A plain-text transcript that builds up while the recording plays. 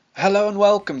Hello and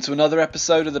welcome to another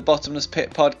episode of the Bottomless Pit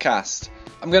podcast.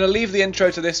 I'm going to leave the intro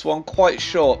to this one quite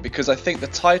short because I think the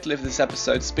title of this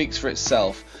episode speaks for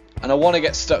itself, and I want to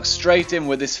get stuck straight in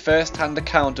with this first-hand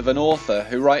account of an author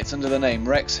who writes under the name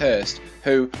Rex Hurst,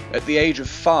 who, at the age of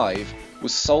 5,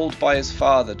 was sold by his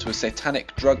father to a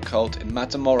satanic drug cult in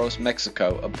Matamoros,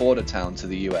 Mexico, a border town to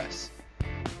the US.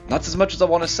 That's as much as I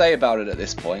want to say about it at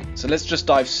this point, so let's just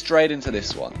dive straight into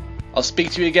this one. I'll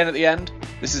speak to you again at the end.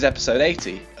 This is episode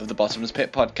 80 of the Bottomless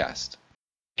Pit podcast.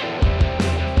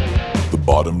 The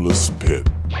Bottomless Pit.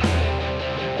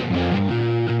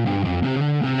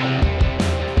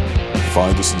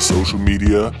 Find us on social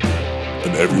media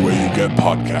and everywhere you get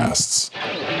podcasts.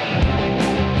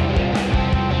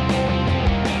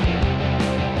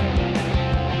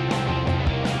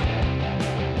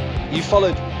 You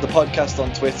followed the podcast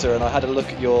on Twitter, and I had a look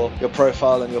at your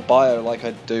profile and your bio, like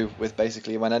I do with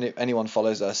basically when anyone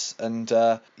follows us. And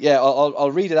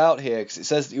I'll read it out here because it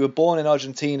says that you were born in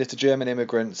Argentina to German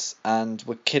immigrants and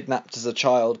were kidnapped as a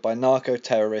child by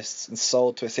narco-terrorists and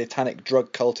sold to a satanic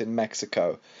drug cult in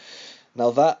Mexico.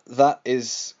 Now that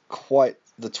is quite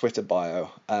the Twitter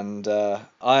bio, and I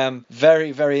am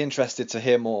very, very interested to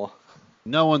hear more.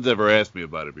 No one's ever asked me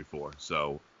about it before,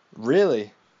 so...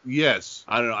 Really? Yes.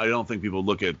 I don't think people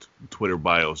look at Twitter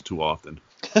bios too often.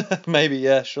 Maybe,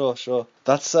 yeah, sure.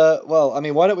 That's well, I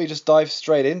mean, why don't we just dive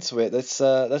straight into it? Let's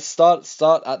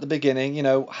start at the beginning. You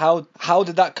know, how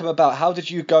did that come about? How did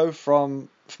you go from,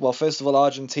 well, first of all,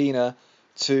 Argentina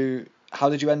to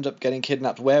how did you end up getting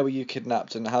kidnapped? Where were you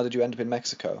kidnapped, and how did you end up in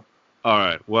Mexico? All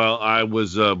right. Well, I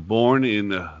was born in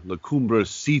La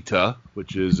Cumbrecita,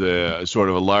 which is a sort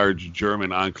of a large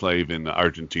German enclave in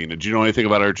Argentina. Do you know anything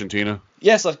about Argentina?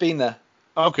 Yes, I've been there.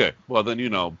 Okay. Well, then, you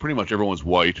know, pretty much everyone's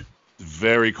white.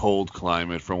 Very cold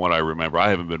climate from what I remember. I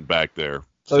haven't been back there.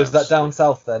 So is that down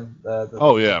south then?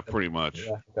 Oh, yeah, pretty much.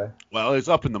 Yeah, okay. Well, it's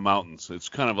up in the mountains. It's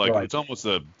kind of like, right.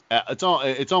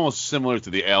 It's almost similar to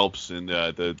the Alps in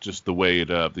just the way you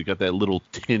got that little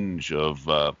tinge of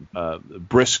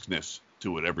briskness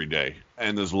to it every day.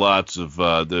 And there's lots of,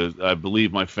 I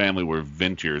believe my family were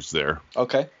vintners there.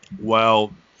 Okay.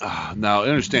 Well, now I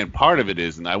understand part of it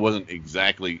is, and I wasn't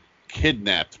exactly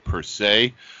kidnapped per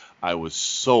se. I was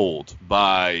sold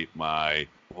by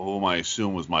whom I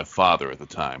assume was my father at the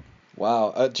time.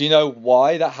 Wow. Do you know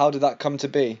why? How did that come to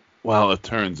be? Well, it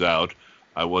turns out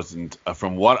I wasn't,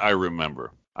 from what I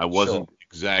remember, I wasn't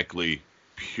exactly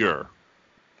pure.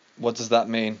 What does that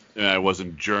mean? And I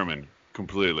wasn't German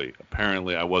completely.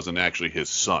 Apparently, I wasn't actually his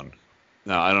son.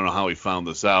 Now, I don't know how he found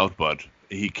this out, but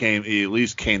he at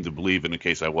least came to believe in the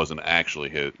case I wasn't actually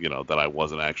that I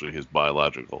wasn't actually his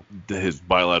biological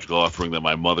offspring, that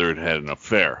my mother had an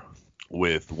affair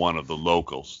with one of the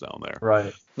locals down there.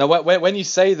 Right. Now, when you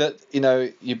say that,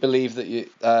 you believe that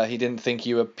he didn't think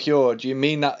you were pure, do you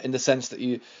mean that in the sense that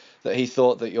he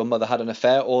thought that your mother had an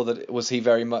affair, or that was he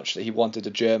very much that he wanted a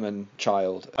German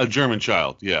child? A German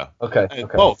child, yeah. Okay.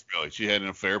 Both, really. She had an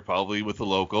affair probably with the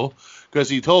local, because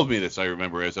he told me this, I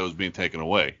remember, as I was being taken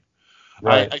away.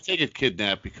 Right. I take it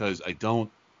kidnapped because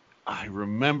I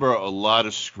remember a lot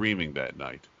of screaming that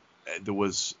night. There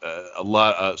was a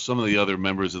lot. Some of the other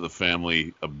members of the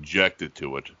family objected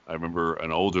to it. I remember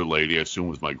an older lady, I assume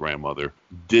was my grandmother,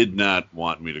 did not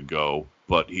want me to go,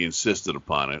 but he insisted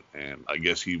upon it. And I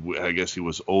guess he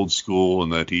was old school,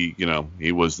 and that he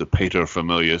was the pater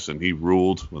familias, and he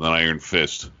ruled with an iron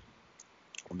fist.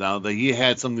 Now, he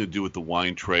had something to do with the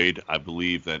wine trade. I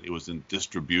believe that it was in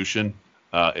distribution,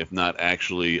 if not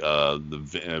actually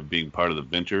being part of the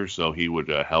vintner. So he would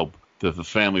help. The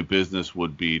family business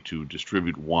would be to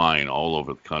distribute wine all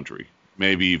over the country,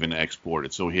 maybe even export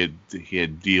it. So he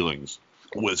had dealings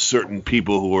with certain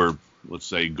people who were, let's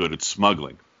say, good at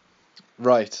smuggling.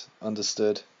 Right,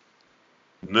 understood.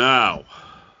 Now,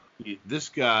 this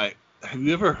guy, have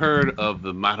you ever heard of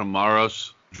the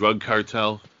Matamoros drug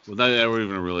cartel? Well, not ever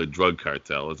even really a drug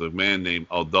cartel. It's a man named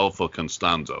Adolfo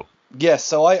Constanzo. Yes,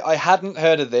 so I hadn't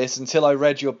heard of this until I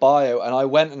read your bio, and I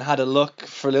went and had a look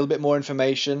for a little bit more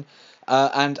information.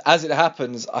 And as it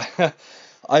happens,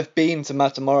 I've been to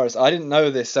Matamoros. I didn't know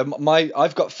this. So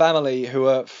I've got family who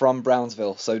are from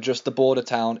Brownsville, so just the border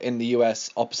town in the US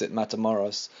opposite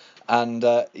Matamoros. And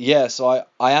so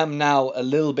I am now a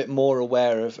little bit more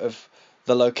aware of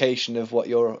the location of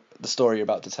the story you're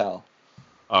about to tell.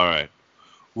 All right.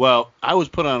 Well, I was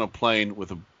put on a plane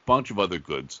with a bunch of other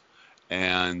goods,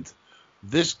 and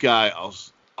this guy,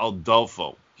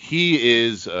 Adolfo, he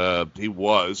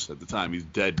was, at the time, he's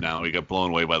dead now, he got blown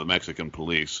away by the Mexican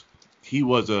police. He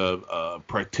was a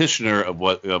practitioner of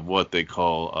what they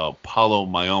call Palo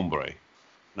Mayombre.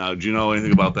 Now, do you know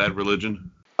anything about that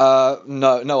religion?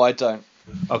 No, I don't.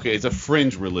 Okay, it's a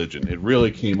fringe religion. It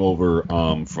really came over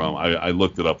from. I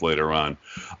looked it up later on.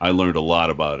 I learned a lot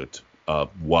about it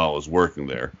while I was working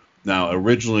there. Now,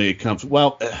 originally it comes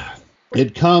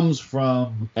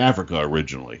from Africa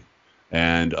originally,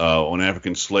 and when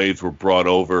African slaves were brought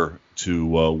over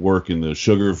to work in the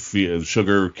sugar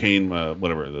cane,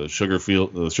 the sugar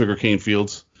cane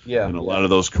fields, in a lot of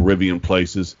those Caribbean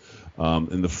places,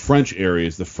 in the French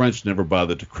areas, the French never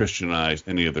bothered to Christianize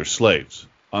any of their slaves.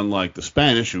 Unlike the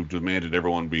Spanish, who demanded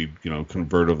everyone be,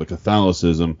 convert over to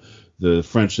Catholicism, the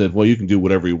French said, well, you can do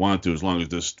whatever you want to as long as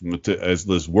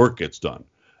this work gets done.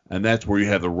 And that's where you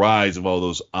have the rise of all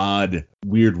those odd,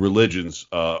 weird religions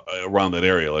around that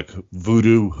area, like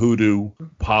voodoo, hoodoo,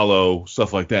 palo,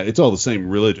 stuff like that. It's all the same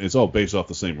religion. It's all based off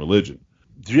the same religion.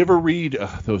 Did you ever read?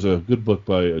 There was a good book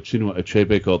by Chinua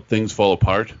Achebe called "Things Fall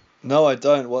Apart." No, I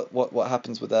don't. What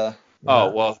happens with that?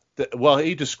 Oh well,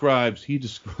 he describes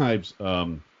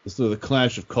the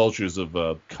clash of cultures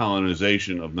of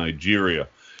colonization of Nigeria,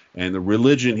 and the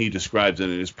religion he describes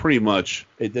in it is pretty much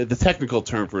the technical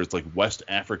term for it's like West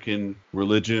African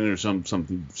religion or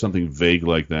something vague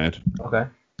like that. Okay.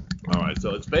 All right,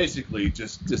 so it's basically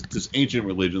just this ancient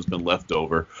religion's been left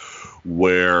over,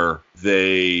 where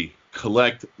they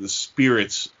collect the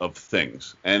spirits of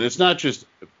things, and it's not just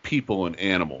people and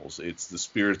animals. It's the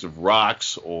spirits of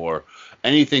rocks or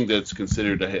anything that's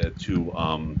considered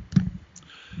to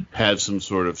have some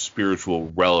sort of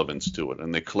spiritual relevance to it,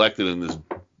 and they collect it in this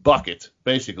bucket.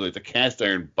 Basically, it's a cast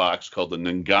iron box called the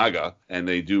Ngangaga, and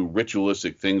they do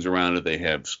ritualistic things around it. They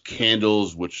have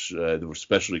candles, which were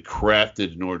specially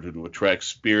crafted in order to attract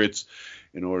spirits,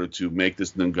 in order to make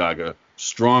this Ngangaga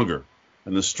stronger.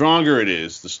 And the stronger it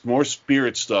is, the more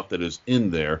spirit stuff that is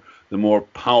in there, the more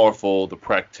powerful the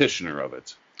practitioner of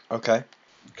it. Okay.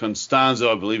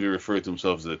 Constanzo, I believe he referred to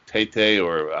himself as a Tete,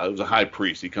 or he was a high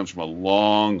priest. He comes from a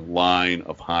long line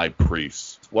of high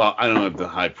priests. Well, I don't know if the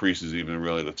high priest is even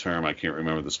really the term. I can't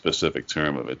remember the specific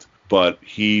term of it. But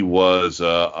he was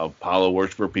a Apollo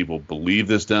worshiper. People believe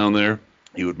this down there.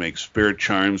 He would make spirit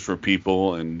charms for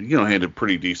people and, had a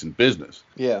pretty decent business.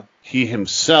 Yeah. He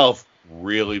himself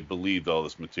really believed all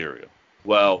this material.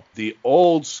 Well, the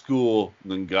old school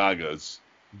Ngangagas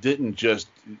didn't just...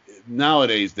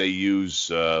 Nowadays, they use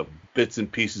bits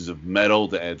and pieces of metal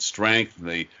to add strength.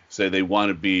 They say they want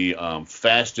to be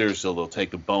faster, so they'll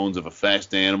take the bones of a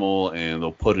fast animal and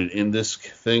they'll put it in this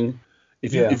thing.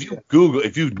 If you Google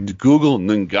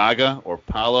Ngangaga or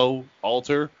Palo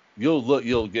altar,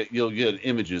 you'll get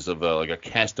images of like a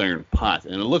cast iron pot,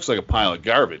 and it looks like a pile of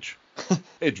garbage.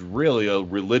 It's really a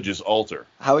religious altar.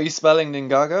 How are you spelling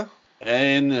Ngangaga?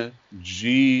 Nganga.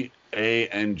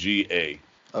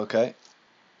 Okay.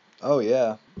 Oh,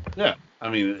 yeah. Yeah. I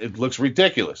mean, it looks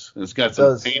ridiculous. It's got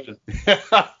some paint.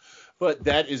 But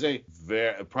that is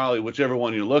probably whichever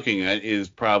one you're looking at is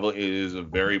a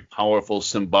very powerful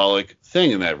symbolic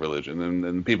thing in that religion.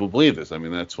 And people believe this. I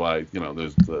mean, that's why,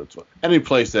 there's any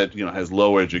place that, has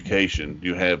low education,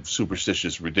 you have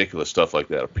superstitious, ridiculous stuff like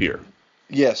that appear.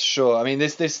 Yes, sure. I mean,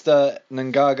 this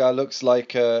Ngangaga looks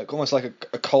like almost like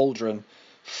a cauldron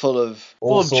full of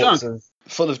junk.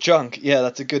 Full of junk. Yeah,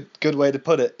 that's a good way to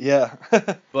put it. Yeah.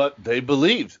 But they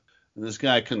believed. And this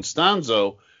guy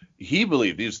Constanzo, he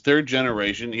believed. He was third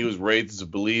generation. He was raised to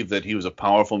believe that he was a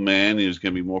powerful man. He was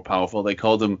going to be more powerful. They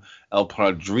called him El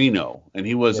Padrino, and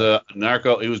he was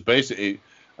He was basically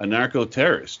a narco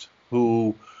terrorist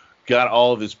who got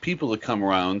all of his people to come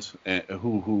around,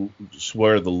 who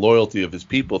swear the loyalty of his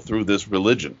people through this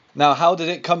religion. Now, how did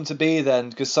it come to be then?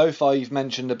 Because so far you've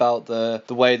mentioned about the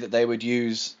way that they would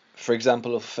use, for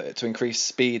example, to increase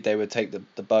speed, they would take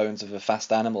the bones of a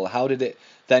fast animal. How did it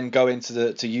then go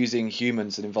into to using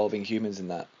humans and involving humans in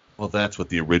that? Well, that's what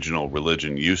the original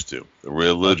religion used to. The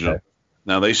religion. Okay.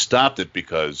 Now, they stopped it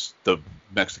because the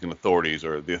Mexican authorities,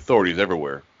 or the authorities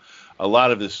everywhere, a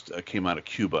lot of this came out of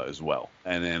Cuba as well.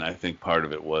 And then I think part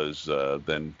of it was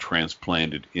then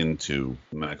transplanted into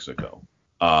Mexico.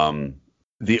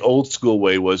 The old school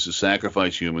way was to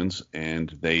sacrifice humans,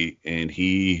 and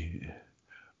he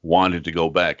wanted to go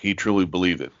back. He truly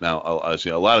believed it. Now, I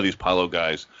see a lot of these Palo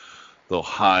guys, they'll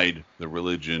hide the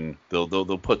religion. They'll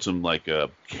put some like a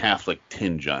Catholic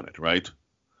tinge on it, right?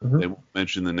 Mm-hmm. They won't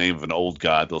mention the name of an old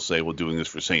god. They'll say, we're doing this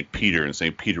for St. Peter, and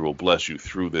St. Peter will bless you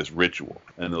through this ritual.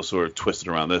 And they'll sort of twist it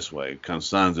around this way.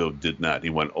 Constanzo did not.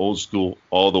 He went old school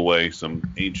all the way.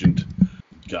 Some ancient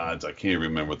gods, I can't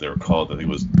remember what they were called. I think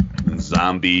it was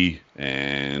Zombie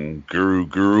and Guru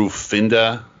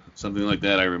Finda, something like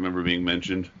that I remember being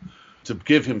mentioned, to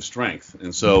give him strength.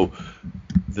 And so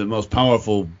the most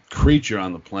powerful creature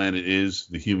on the planet is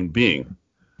the human being.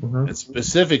 And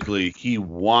specifically, he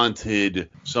wanted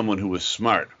someone who was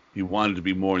smart. He wanted to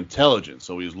be more intelligent,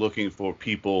 so he was looking for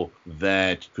people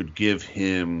that could give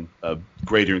him a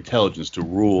greater intelligence to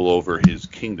rule over his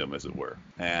kingdom, as it were.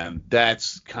 And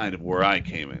that's kind of where I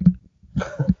came in.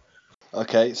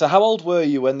 Okay, so how old were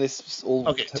you when this all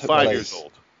Okay, took 5 place? years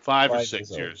old. 5 or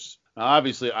 6 years. Now,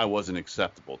 obviously, I wasn't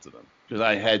acceptable to them because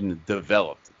I hadn't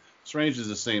developed. Strange is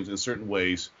the same in certain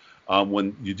ways.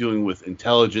 When you're dealing with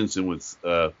intelligence and with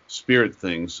spirit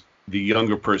things, the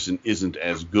younger person isn't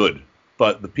as good.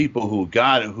 But the people who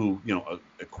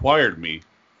acquired me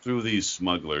through these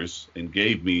smugglers and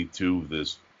gave me to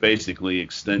this basically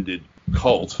extended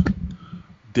cult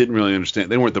didn't really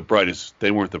understand. They weren't the brightest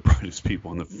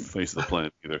people on the face of the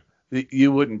planet either.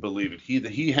 You wouldn't believe it.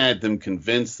 He had them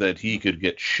convinced that he could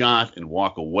get shot and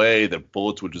walk away, that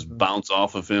bullets would just bounce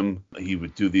off of him. He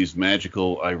would do these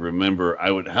magical, I remember, I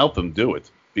would help him do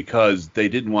it because they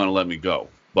didn't want to let me go.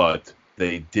 But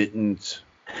they didn't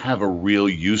have a real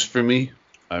use for me.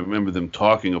 I remember them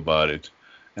talking about it,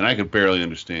 and I could barely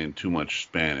understand too much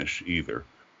Spanish either.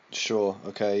 Sure.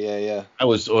 Okay. Yeah. I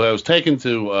was taken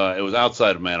to it was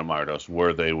outside of Matamartos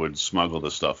where they would smuggle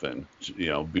the stuff in,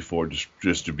 before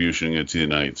distribution into the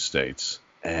United States,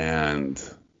 and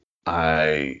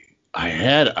I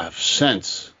had a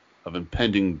sense of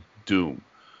impending doom.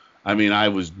 I mean, I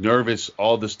was nervous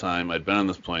all this time. I'd been on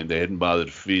this plane. They hadn't bothered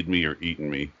to feed me or eaten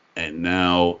me, and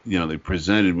now they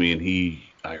presented me, and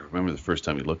I remember the first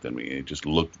time he looked at me. He just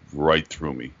looked right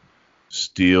through me,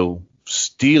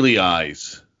 steely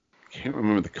eyes. Can't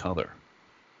remember the color.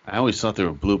 I always thought they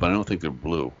were blue, but I don't think they're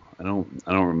blue. I don't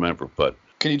remember. But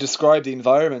can you describe the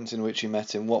environment in which you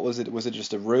met him? What was it? Was it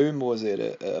just a room? Was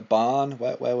it a barn?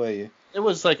 Where were you? It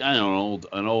was like, I don't know,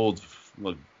 an old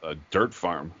a dirt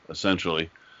farm essentially.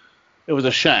 It was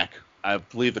a shack. I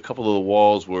believe a couple of the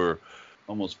walls were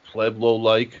almost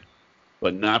Pueblo-like,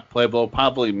 but not Pueblo.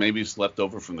 Probably maybe it's left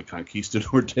over from the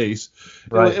conquistador days.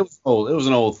 Right. It was old. It was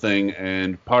an old thing,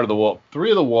 and part of the wall.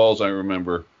 Three of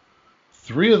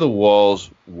the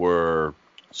walls were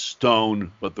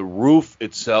stone, but the roof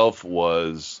itself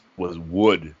was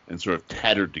wood and sort of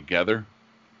tattered together.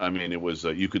 I mean, it was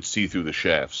you could see through the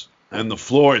shafts. And the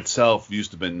floor itself used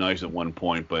to have been nice at one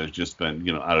point, but it's just been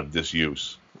out of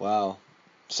disuse. Wow.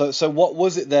 So what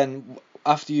was it then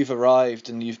after you've arrived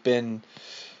and you've been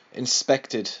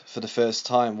inspected for the first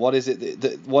time? What is it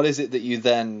that you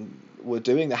then were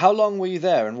doing? How long were you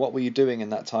there, and what were you doing in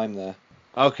that time there?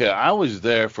 Okay, I was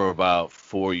there for about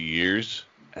 4 years,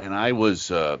 and I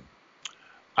was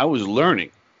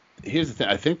learning. Here's the thing: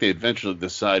 I think they eventually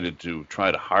decided to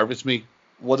try to harvest me.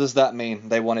 What does that mean?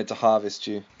 They wanted to harvest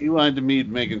you? He wanted me to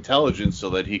make intelligence so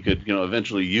that he could,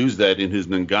 eventually use that in his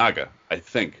Ngangaga. I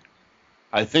think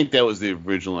that was the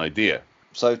original idea.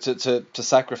 So to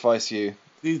sacrifice you.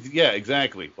 Yeah,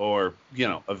 exactly. Or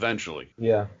eventually.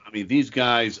 Yeah. I mean, these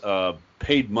guys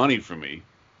paid money for me.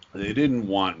 They didn't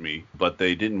want me, but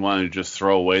they didn't want to just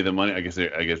throw away the money. I guess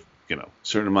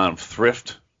certain amount of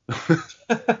thrift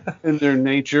in their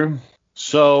nature.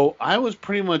 So I was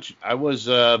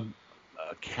a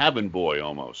cabin boy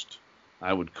almost.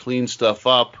 I would clean stuff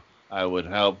up. I would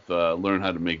help learn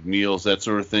how to make meals, that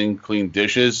sort of thing, clean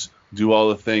dishes, do all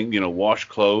the things, wash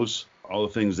clothes, all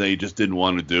the things they just didn't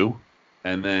want to do.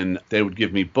 And then they would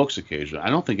give me books occasionally. I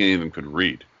don't think any of them could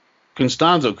read.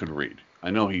 Constanzo could read. I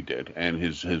know he did. And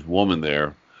his woman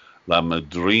there, La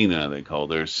Madrina, they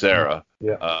called her, Sarah.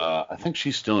 Yeah. I think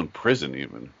she's still in prison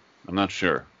even. I'm not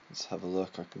sure. Let's have a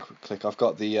look. I can click. I've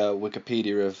got the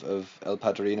Wikipedia of El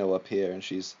Padrino up here, and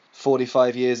she's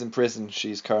 45 years in prison.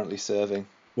 She's currently serving.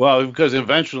 Well, because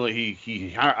eventually he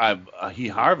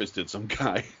harvested some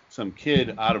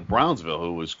kid out of Brownsville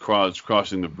who was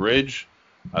crossing the bridge.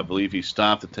 I believe he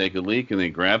stopped to take a leak, and they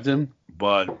grabbed him.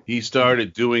 But he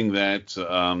started doing that.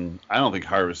 I don't think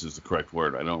harvest is the correct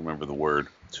word. I don't remember the word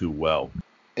too well.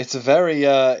 It's a very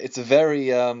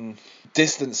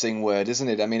distancing word, isn't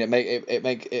it? I mean, it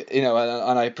make it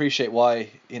and I appreciate why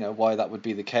that would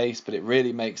be the case, but it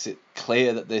really makes it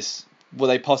clear that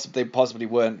they possibly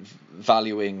weren't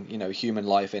valuing human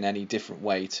life in any different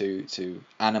way to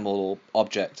animal or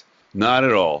object. Not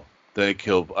at all. They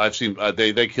killed. I've seen.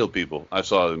 They killed people. I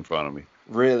saw it in front of me.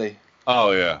 Really?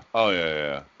 Oh yeah.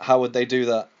 How would they do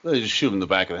that? They just shoot them in the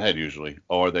back of the head usually,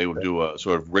 or they would do a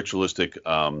sort of ritualistic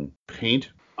paint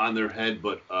on their head.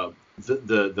 But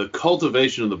the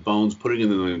cultivation of the bones, putting in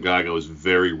the Ngangaga, was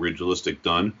very ritualistic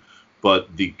done.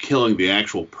 But the killing the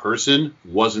actual person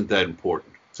wasn't that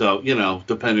important. So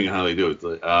depending on how they do it,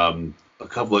 a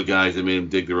couple of guys, they made them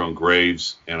dig their own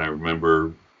graves, and I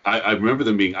remember I remember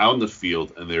them being out in the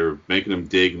field, and they're making them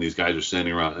dig, and these guys are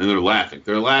standing around, and they're laughing.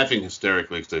 They're laughing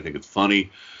hysterically because they think it's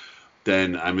funny.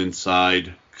 Then I'm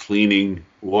inside cleaning,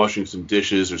 washing some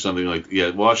dishes or something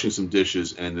washing some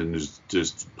dishes, and then there's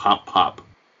just pop, pop.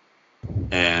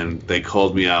 And they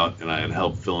called me out, and I had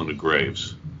help fill in the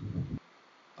graves.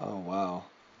 Oh, wow.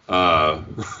 Uh,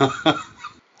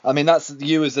 I mean, that's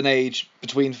you as an age,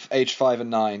 between age 5 and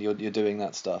 9, you're doing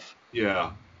that stuff.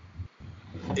 yeah.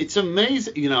 It's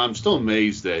amazing, I'm still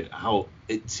amazed at how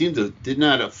it seemed to did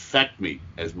not affect me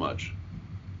as much.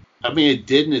 I mean, it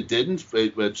did and it didn't,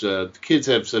 but the kids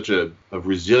have such a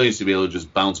resilience to be able to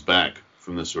just bounce back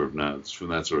from this sort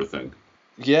of thing.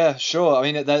 Yeah, sure.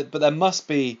 I mean, but there must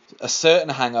be a certain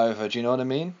hangover. Do you know what I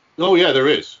mean? Oh yeah, there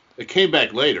is. It came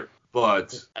back later,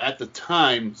 but at the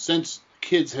time, since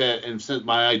kids had, and since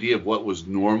my idea of what was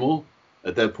normal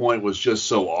at that point was just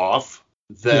so off,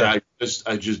 that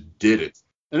I just did it.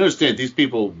 I understand these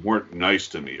people weren't nice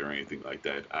to me or anything like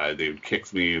that. They would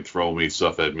kick me and throw me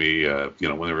stuff at me.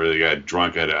 Whenever they got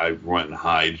drunk, I went and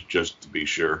hide just to be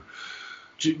sure.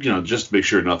 Just to make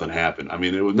sure nothing happened. I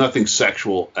mean, it was nothing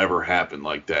sexual ever happened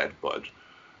like that, but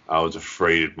I was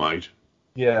afraid it might.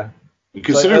 Yeah.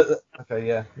 Consider okay,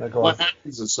 yeah. No, go what on.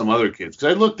 happens to some other kids.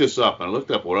 Because I looked this up, and I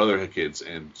looked up what other kids,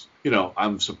 and,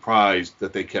 I'm surprised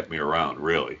that they kept me around,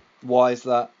 really. Why is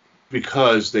that?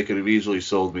 Because they could have easily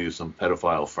sold me to some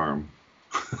pedophile firm,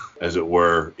 as it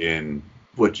were, in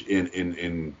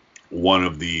one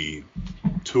of the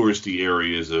touristy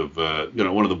areas of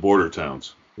one of the border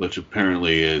towns, which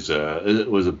apparently it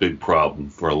was a big problem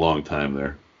for a long time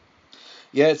there.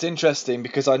 Yeah, it's interesting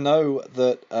because I know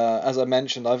that, as I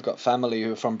mentioned, I've got family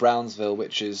who are from Brownsville,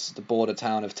 which is the border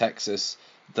town of Texas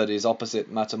that is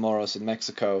opposite Matamoros in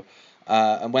Mexico.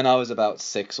 And when I was about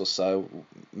 6 or so,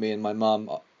 me and my mum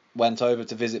went over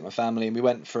to visit my family, and we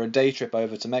went for a day trip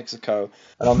over to Mexico.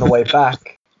 And on the way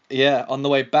back, on the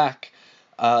way back,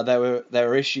 there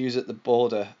were issues at the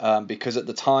border because at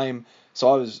the time, so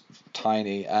I was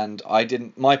tiny, and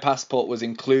my passport was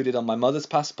included on my mother's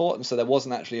passport, and so there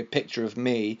wasn't actually a picture of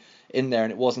me in there,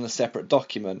 and it wasn't a separate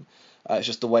document. It's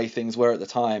just the way things were at the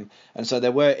time, and so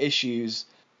there were issues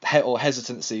or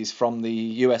hesitancies from the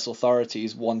US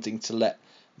authorities wanting to let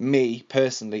me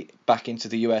personally back into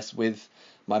the US with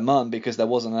my mum, because there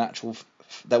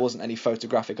wasn't any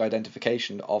photographic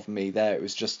identification of me there. It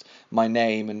was just my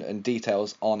name and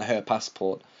details on her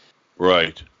passport.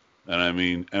 Right. And I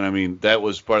mean that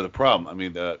was part of the problem. I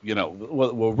mean,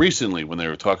 recently when they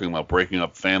were talking about breaking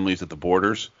up families at the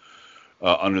borders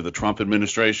under the Trump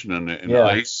administration and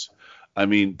ICE, I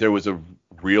mean, there was a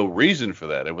real reason for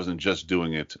that. It wasn't just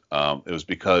doing it. It was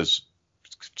because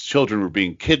children were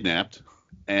being kidnapped,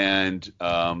 and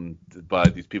by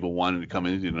these people wanting to come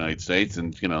into the United States,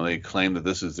 and they claim that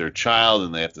this is their child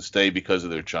and they have to stay because of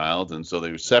their child, and so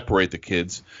they would separate the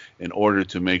kids in order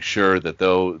to make sure that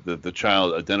the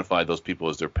child identified those people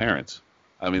as their parents.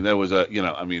 I mean, there was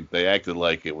they acted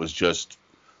like it was just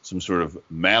some sort of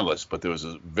malice, but there was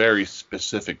a very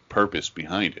specific purpose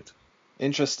behind it.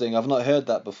 Interesting. I've not heard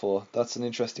that before. That's an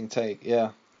interesting take.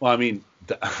 Yeah. Well, I mean,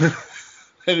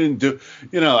 they didn't do,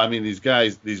 I mean, these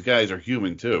guys are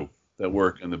human too, that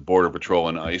work in the Border Patrol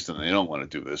and ICE, and they don't want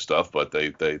to do this stuff, but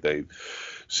they've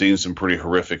seen some pretty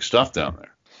horrific stuff down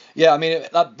there. Yeah, I mean,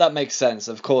 that makes sense.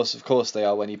 Of course they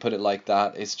are when you put it like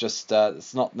that. It's just,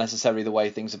 it's not necessarily the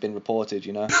way things have been reported,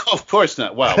 Of course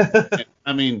not. Wow.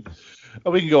 I mean,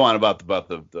 we can go on about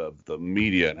the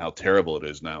media and how terrible it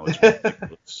is now. It's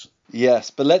ridiculous.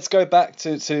 Yes, but let's go back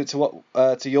to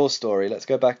what to your story. Let's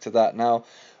go back to that now.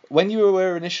 When you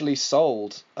were initially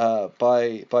sold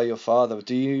by your father,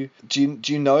 do you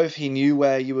know if he knew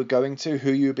where you were going to,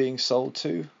 who you were being sold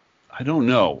to? I don't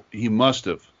know. He must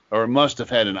have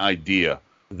had an idea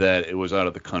that it was out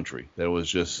of the country. That it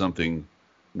was just something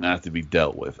not to be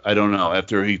dealt with. I don't know.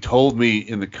 After he told me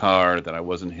in the car that I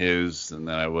wasn't his, and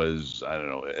that I was, I don't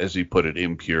know, as he put it,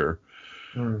 impure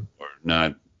or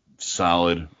not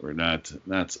solid, or not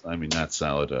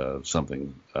solid,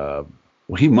 something.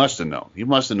 Well, he must have known. He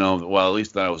must have known, well, at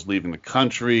least that I was leaving the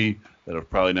country, that it was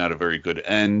probably not a very good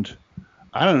end.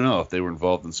 I don't know if they were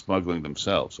involved in smuggling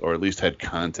themselves, or at least had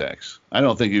contacts. I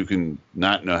don't think you can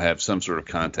not have some sort of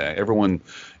contact. Everyone,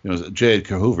 as J.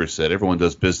 Edgar Hoover said, everyone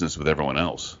does business with everyone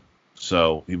else.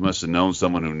 So he must have known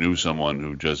someone who knew someone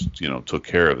who just, took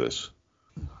care of this.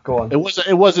 Go on.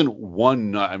 It wasn't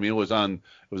one night. I mean, it was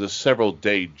a several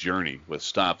day journey with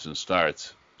stops and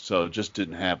starts. So it just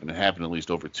didn't happen. It happened at least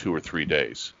over 2 or 3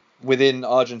 days. Within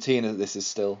Argentina, this is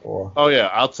still. Oh yeah,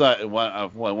 outside. I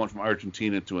went from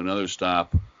Argentina to another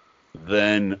stop,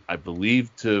 then I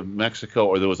believe to Mexico,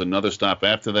 or there was another stop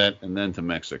after that, and then to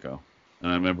Mexico.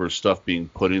 And I remember stuff being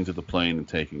put into the plane and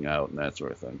taken out and that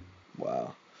sort of thing.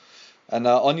 Wow. And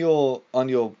on your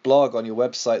blog, on your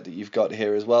website that you've got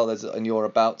here as well, there's in your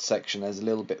about section, there's a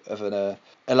little bit of an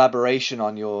elaboration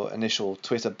on your initial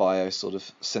Twitter bio sort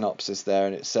of synopsis there,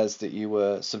 and it says that you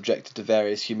were subjected to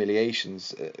various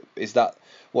humiliations. Is that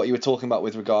what you were talking about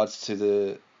with regards to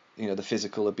the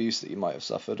physical abuse that you might have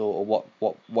suffered, or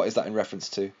what is that in reference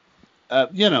to? I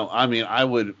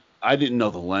didn't know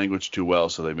the language too well,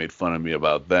 so they made fun of me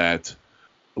about that.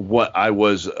 What I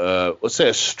was, let's say,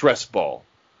 a stress ball.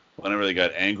 Whenever they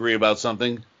got angry about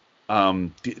something,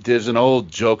 there's an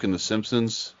old joke in The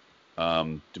Simpsons. Do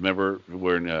you remember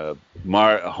when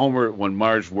when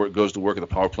Marge goes to work at the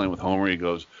power plant with Homer, he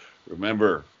goes,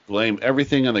 "Remember, blame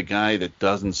everything on the guy that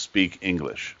doesn't speak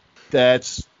English."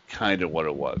 That's kind of what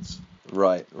it was.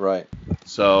 Right.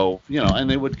 So, and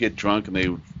they would get drunk and they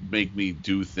would make me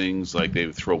do things like they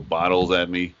would throw bottles at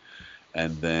me.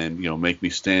 And then, make me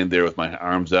stand there with my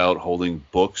arms out holding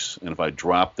books. And if I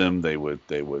dropped them, they would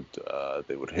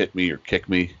hit me or kick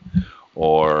me.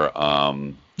 Or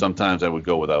sometimes I would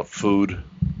go without food.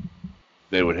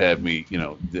 They would have me,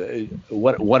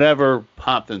 whatever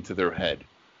popped into their head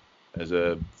as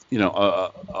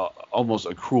almost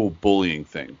a cruel bullying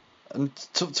thing. And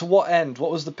to what end?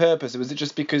 What was the purpose? Was it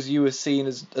just because you were seen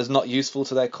as not useful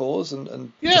to their cause?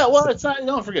 And yeah, well, it's not.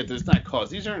 Don't forget, there's not cause.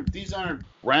 These aren't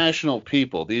rational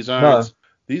people. These aren't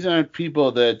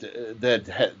people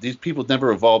these people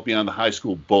never evolved beyond the high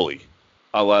school bully.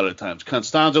 A lot of times,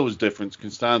 Constanzo was different.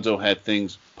 Constanzo had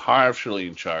things partially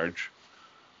in charge,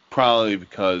 probably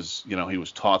because he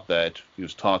was taught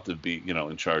to be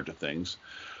in charge of things,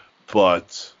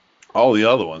 but. All the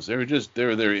other ones, they're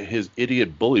his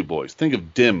idiot bully boys. Think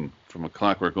of Dim from A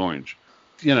Clockwork Orange.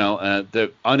 They're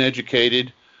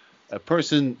uneducated. A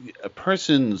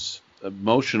person's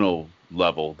emotional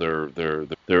level,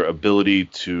 their ability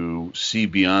to see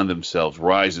beyond themselves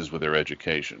rises with their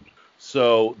education.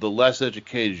 So the less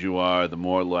educated you are, the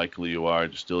more likely you are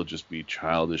to still just be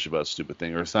childish about stupid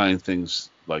things or sign things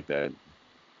like that.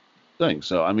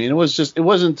 So I mean, it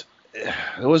wasn't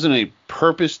a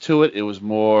purpose to it. It was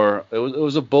more. It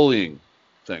was a bullying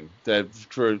thing.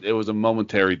 It was a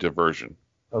momentary diversion.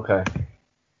 Okay.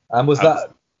 And was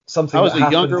that something? I was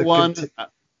the younger one.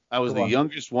 I was the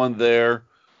youngest one there.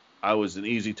 I was an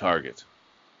easy target.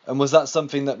 And was that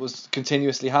something that was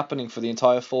continuously happening for the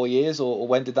entire 4 years, or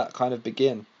when did that kind of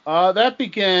begin? That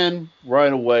began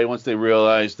right away once they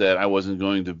realized that I wasn't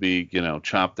going to be,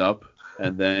 chopped up,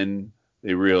 and then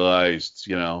they realized,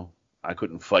 I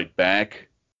couldn't fight back,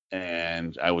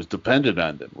 and I was dependent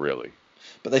on them, really.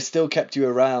 But they still kept you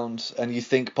around, and you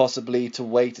think possibly to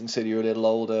wait until you're a little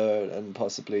older and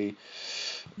possibly...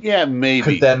 Yeah,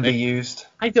 maybe. Could then be used.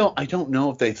 I don't know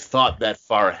if they thought that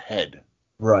far ahead.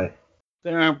 Right.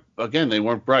 They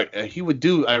weren't bright.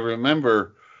 I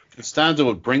remember Costanzo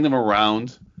would bring them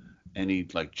around, and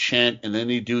he'd, chant, and then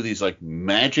he'd do these,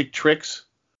 magic tricks.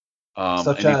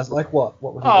 Such as, like what?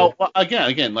 What would he do? Well,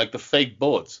 again, like the fake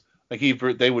bullets.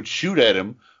 They would shoot at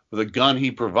him with a gun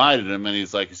he provided him, and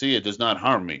he's like, "See, it does not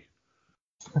harm me."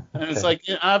 And it's like,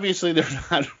 obviously they're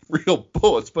not real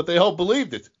bullets, but they all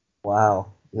believed it.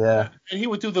 Wow. Yeah. And he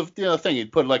would do the thing.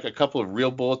 He'd put a couple of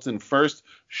real bullets in first,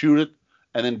 shoot it,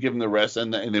 and then give them the rest.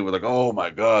 And they were like, "Oh my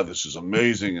God, this is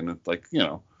amazing!" And it's like,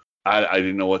 I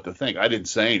didn't know what to think. I didn't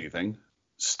say anything.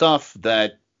 Stuff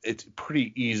that it's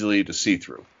pretty easily to see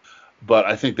through. But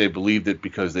I think they believed it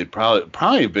because they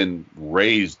probably been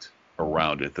raised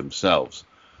around it themselves.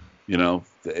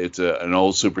 It's an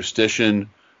old superstition.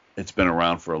 It's been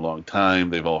around for a long time.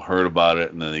 They've all heard about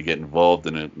it, and then they get involved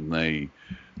in it, and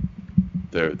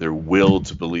they're willed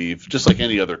to believe, just like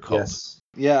any other cult. Yes.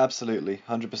 Yeah, absolutely,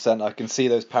 100%. I can see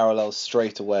those parallels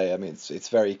straight away. I mean, it's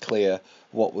very clear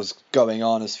what was going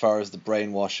on as far as the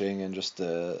brainwashing and just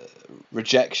the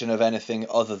rejection of anything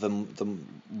other than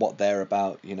what they're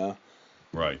about.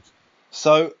 Right.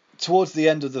 So towards the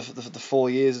end of the 4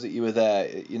 years that you were there,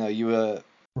 you were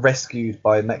rescued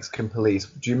by Mexican police.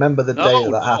 Do you remember the day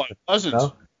that happened? I wasn't.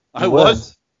 No? I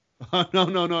was.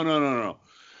 No.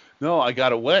 No, I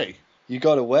got away. You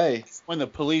got away? When the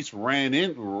police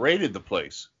raided the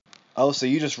place. Oh, so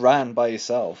you just ran by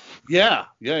yourself? Yeah.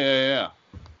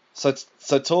 So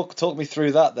talk me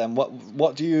through that then.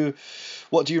 What do you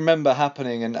remember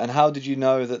happening, and how did you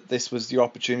know that this was your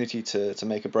opportunity to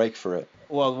make a break for it?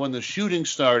 Well, when the shooting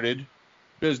started,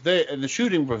 because the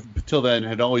shooting until then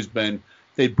had always been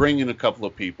they'd bring in a couple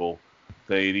of people,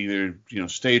 they'd either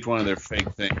stage one of their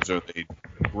fake things or they'd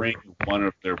bring one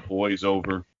of their boys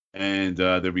over, and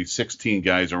there'd be 16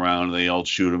 guys around, and they all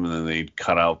shoot him, and then they'd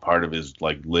cut out part of his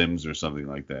limbs or something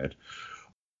like that.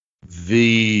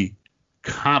 The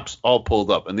cops all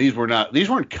pulled up, and these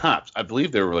weren't cops. I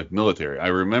believe they were like military. I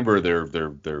remember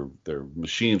their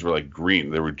machines were like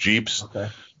green. They were Jeeps. Okay.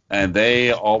 And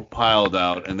they all piled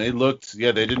out, and they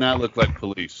did not look like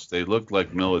police. They looked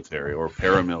like military or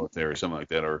paramilitary, something like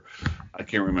that, or I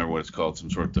can't remember what it's called, some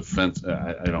sort of defense.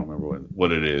 I don't remember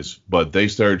what it is. But they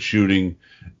started shooting,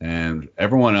 and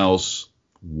everyone else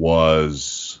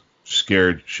was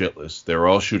scared shitless. They were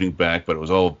all shooting back, but it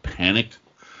was all panicked.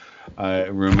 I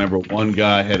remember one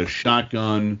guy had a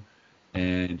shotgun,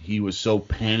 and he was so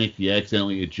panicked he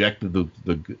accidentally ejected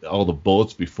all the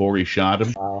bullets before he shot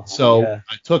him. Wow. So Yeah.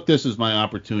 I took this as my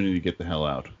opportunity to get the hell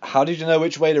out. How did you know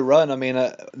which way to run? I mean,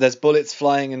 there's bullets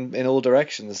flying in all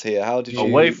directions here. How did you...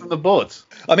 Away from the bullets.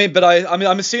 I mean, but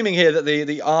I'm assuming here that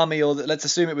the army, or let's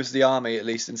assume it was the army, at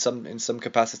least in some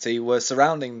capacity, were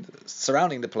surrounding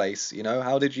the place. You know,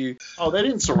 how did you? Oh, they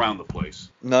didn't surround the place.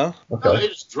 No. Okay. No, they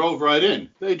just drove right in.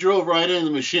 They drove right in.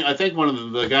 The machine. I think one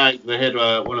of the guys, they had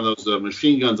one of those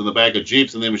machine guns in the back of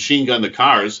Jeeps, and they machine gunned the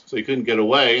cars, so they couldn't get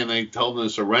away. And they told them to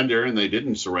surrender, and they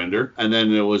didn't surrender. And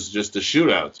then it was just a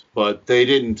shootout. But they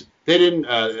didn't.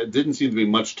 It didn't seem to be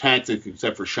much tactic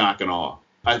except for shock and awe.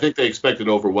 I think they expected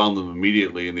to overwhelm them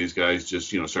immediately, and these guys just,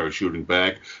 started shooting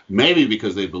back. Maybe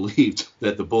because they believed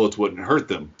that the bullets wouldn't hurt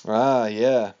them. Ah,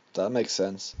 yeah, that makes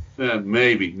sense. Yeah,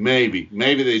 maybe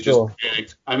they just Sure.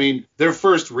 panicked. I mean, their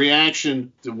first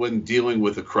reaction when dealing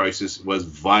with a crisis was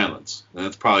violence, and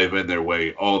that's probably been their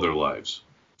way all their lives.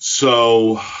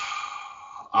 So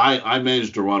I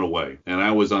managed to run away, and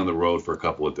I was on the road for a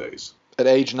couple of days. At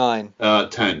age 9.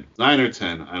 10, 9 or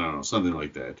 10, I don't know, something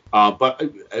like that. But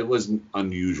it was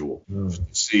unusual to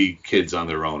see kids on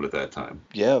their own at that time.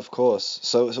 Yeah, of course.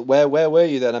 So where were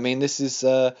you then? I mean, this is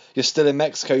you're still in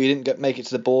Mexico. You didn't make it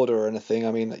to the border or anything.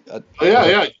 I mean,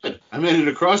 Yeah, I made it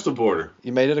across the border.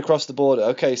 you made it across the border.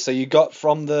 Okay, so you got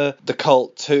from the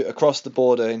cult to across the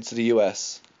border into the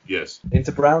US. Yes.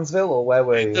 Into Brownsville, or where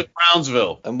were you? To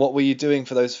Brownsville. And what were you doing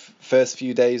for those first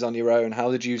few days on your own?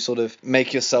 How did you sort of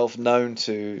make yourself known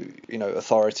to,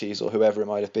 authorities or whoever it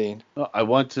might have been? Well, I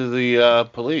went to the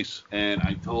police, and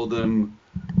I told them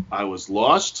I was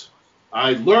lost.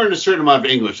 I learned a certain amount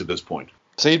of English at this point.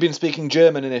 So you'd been speaking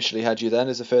German initially, had you then,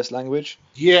 as a first language?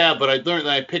 Yeah, but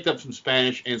I picked up some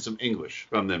Spanish and some English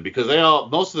from them, because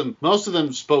most of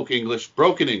them spoke English,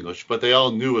 broken English, but they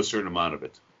all knew a certain amount of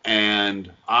it.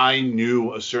 And I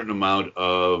knew a certain amount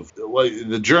of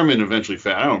the German eventually.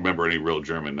 I don't remember any real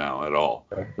German now at all.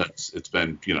 Okay. It's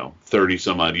been 30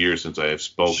 some odd years since I have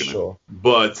spoken Sure. it.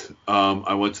 But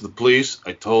I went to the police.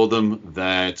 I told them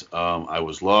that I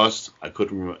was lost. I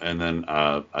couldn't, and then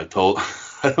I told.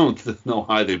 I don't know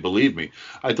how they believed me.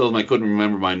 I told them I couldn't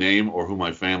remember my name or who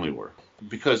my family were.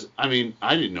 Because, I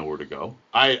didn't know where to go.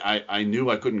 I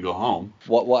knew I couldn't go home.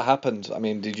 What happened? I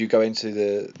mean, did you go into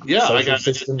the... Yeah, I got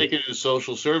system? taken into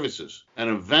social services.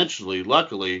 And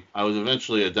luckily, I was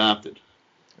eventually adopted.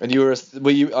 And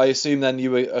I assume then you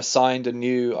were assigned a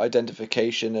new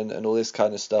identification and all this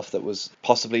kind of stuff that was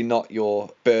possibly not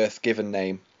your birth given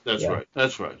name. That's Yeah. right.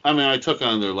 That's right. I took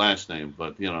on their last name,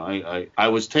 but I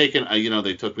was taken.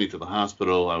 They took me to the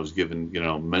hospital. I was given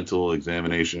mental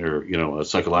examination or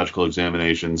psychological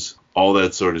examinations, all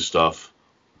that sort of stuff.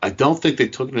 I don't think they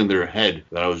took it in their head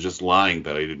that I was just lying,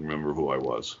 that I didn't remember who I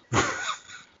was.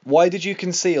 Why did you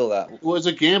conceal that? It was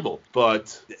a gamble,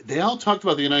 but they all talked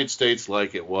about the United States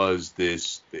like it was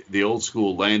the old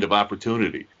school land of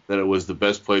opportunity, that it was the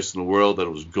best place in the world, that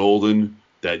it was golden,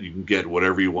 that you can get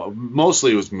whatever you want.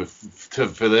 Mostly it was,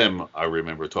 for them, I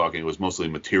remember talking, it was mostly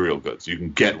material goods. You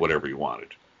can get whatever you wanted.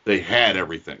 They had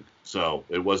everything. So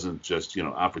it wasn't just,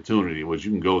 opportunity. It was, you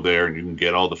can go there and you can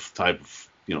get all the type of,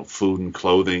 food and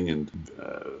clothing and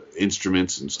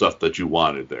instruments and stuff that you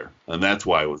wanted there. And that's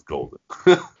why it was golden.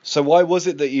 So why was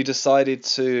it that you decided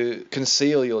to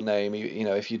conceal your name,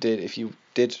 if you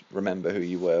did remember who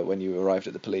you were when you arrived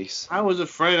at the police? I was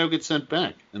afraid I would get sent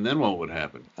back. And then what would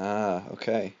happen? Ah,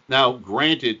 okay. Now,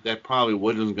 granted, that probably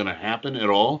wasn't going to happen at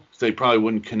all. They probably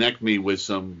wouldn't connect me with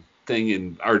some thing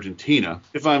in Argentina.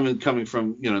 If I'm coming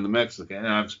from, the Mexican, and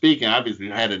I'm speaking,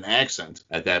 obviously I had an accent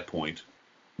at that point.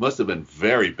 Must have been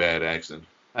very bad accent.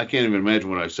 I can't even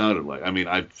imagine what I sounded like.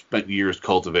 I've spent years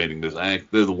cultivating this accent.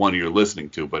 They're the one you're listening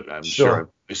to, but I'm sure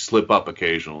I slip up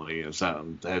occasionally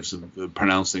and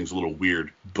pronounce things a little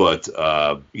weird. But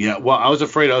I was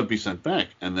afraid I would be sent back,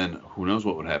 and then who knows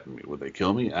what would happen to me? Would they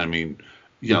kill me?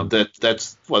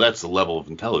 That's the level of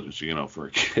intelligence, for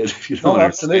a kid. If you don't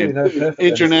absolutely. understand.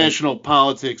 International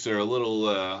politics are a little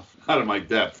out of my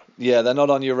depth. Yeah, they're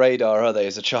not on your radar, are they,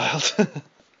 as a child?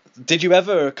 Did you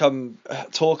ever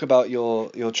talk about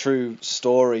your true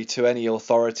story to any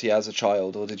authority as a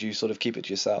child, or did you sort of keep it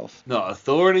to yourself? No,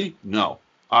 authority? No.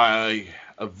 I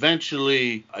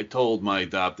told my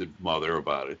adopted mother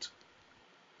about it.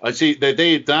 I see that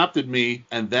they adopted me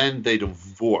and then they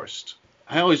divorced.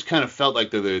 I always kind of felt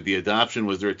like the adoption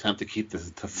was their attempt to keep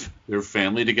their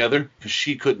family together because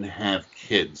she couldn't have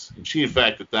kids. And she, in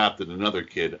fact, adopted another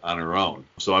kid on her own.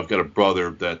 So I've got a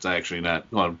brother that's actually not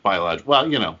biological.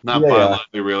 Well, not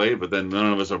biologically related, but then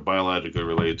none of us are biologically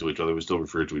related to each other. We still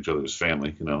refer to each other as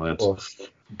family.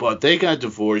 But they got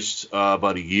divorced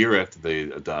about a year after they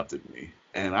adopted me.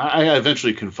 And I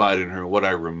eventually confided in her what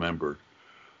I remembered.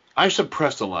 I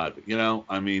suppressed a lot,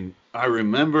 I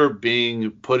remember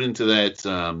being put into that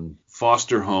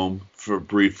foster home for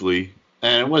briefly,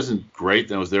 and it wasn't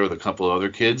great. I was there with a couple of other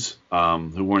kids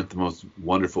who weren't the most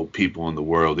wonderful people in the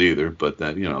world either, but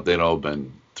that, they'd all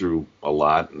been through a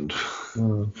lot, and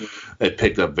they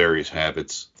picked up various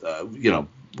habits.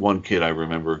 One kid I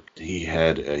remember,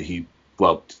 he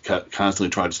constantly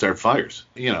tried to start fires.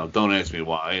 Don't ask me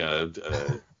why.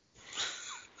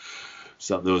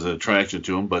 So there was an attraction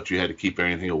to him, but you had to keep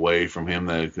anything away from him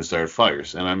that could start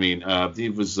fires. And he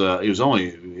was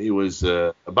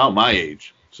about my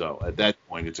age, so at that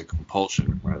point it's a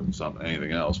compulsion rather than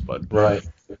anything else. But right.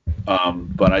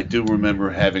 But I do remember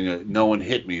having no one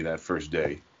hit me that first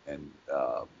day, and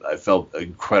I felt an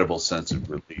incredible sense of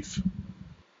relief,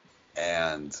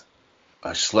 and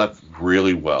I slept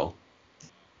really well.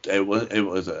 It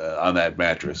was on that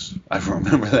mattress. I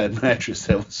remember that mattress.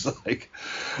 It was like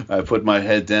I put my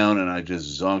head down and I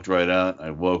just zonked right out. I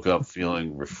woke up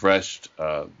feeling refreshed.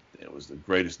 It was the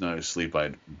greatest night of sleep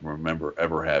I remember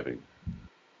ever having.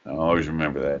 I always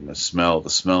remember that. And the smell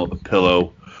of the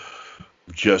pillow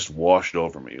just washed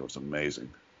over me. It was amazing.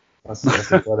 That's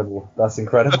incredible. That's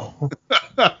incredible.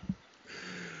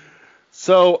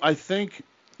 So I think.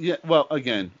 Yeah, well,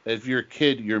 again, if you're a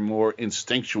kid, you're more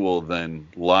instinctual than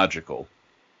logical.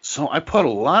 So I put a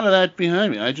lot of that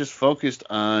behind me. I just focused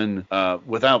on,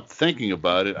 without thinking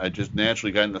about it, I just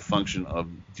naturally got in the function of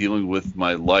dealing with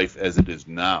my life as it is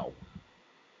now.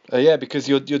 Yeah, because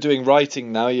you're doing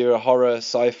writing now. You're a horror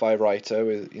sci-fi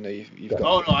writer. You've got.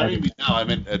 Oh no, I didn't mean now. I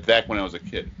meant back when I was a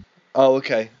kid. Oh,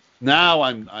 okay. Now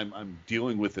I'm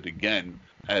dealing with it again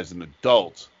as an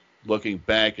adult. Looking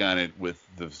back on it with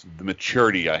the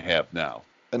maturity I have now.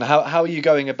 And how are you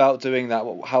going about doing that?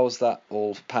 How's that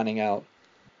all panning out?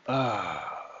 I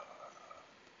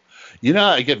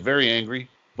get very angry,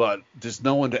 but there's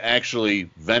no one to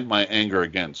actually vent my anger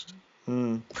against.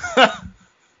 Mm.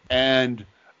 And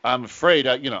I'm afraid,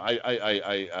 I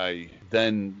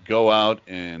then go out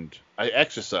and I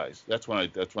exercise. That's when I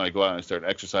go out and I start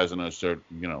exercising. I start,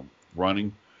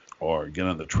 running. Or get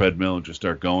on the treadmill and just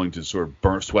start going to sort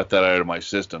of sweat that out of my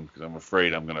system because I'm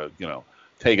afraid I'm going to,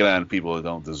 take it on people that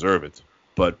don't deserve it.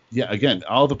 But, yeah, again,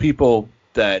 all the people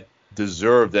that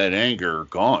deserve that anger are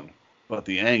gone, but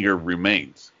the anger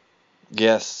remains.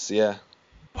 Yes, yeah.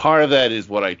 Part of that is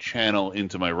what I channel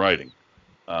into my writing.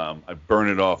 I burn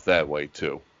it off that way,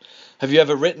 too. Have you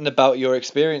ever written about your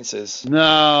experiences?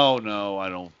 No, I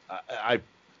don't. I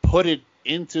put it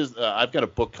into I've got a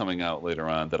book coming out later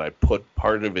on that I put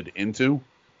part of it into,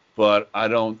 but I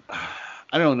don't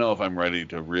know if I'm ready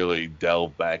to really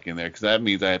delve back in there because that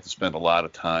means I have to spend a lot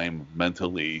of time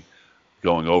mentally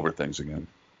going over things again.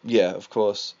 Yeah, of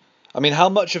course. I mean, how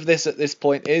much of this at this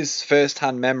point is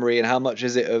first-hand memory, and how much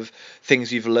is it of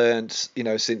things you've learned,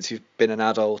 since you've been an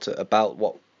adult about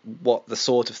what the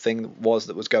sort of thing was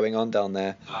that was going on down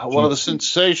there? Well, the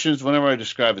sensations. Whenever I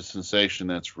describe a sensation,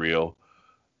 that's real.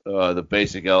 The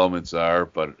basic elements are,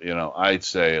 but, I'd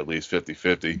say at least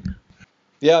 50-50.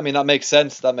 Yeah, I mean, that makes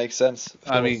sense. I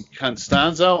mean,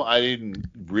 Constanzo, I didn't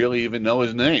really even know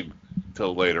his name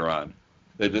until later on.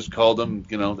 They just called him,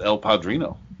 El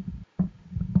Padrino.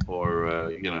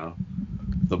 Or,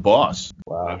 the boss.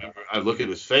 Wow. I look at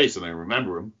his face and I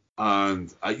remember him.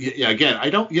 And, again, I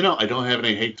don't have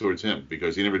any hate towards him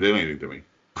because he never did anything to me.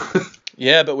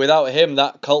 Yeah, but without him,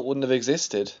 that cult wouldn't have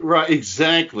existed. Right,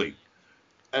 exactly.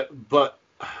 But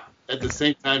at the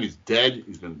same time, he's dead.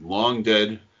 He's been long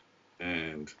dead,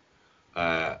 and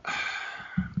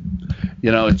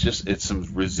it's some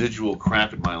residual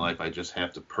crap in my life I just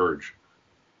have to purge.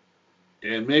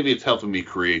 And maybe it's helping me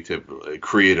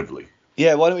creatively.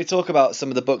 Yeah, why don't we talk about some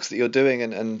of the books that you're doing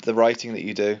and the writing that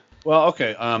you do? Well,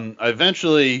 okay.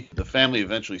 The family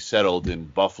eventually settled in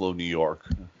Buffalo, New York.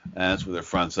 And that's where they're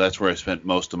from. So that's where I spent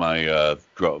most of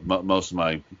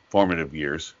my formative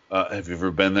years. Have you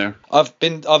ever been there? I've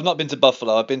not been to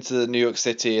Buffalo. I've been to New York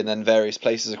City and then various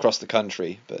places across the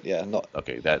country. But yeah, not.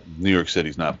 Okay, that New York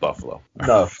City's not Buffalo.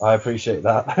 No, I appreciate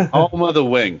that. Home of the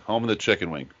wing, home of the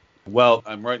chicken wing. Well,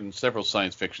 I'm writing several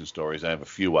science fiction stories. I have a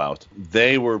few out.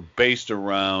 They were based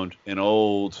around an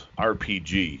old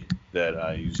RPG that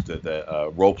I used to,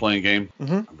 that role-playing game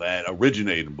that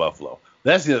originated in Buffalo.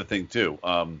 That's the other thing too.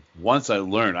 Once I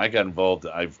learned, I got involved.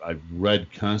 I've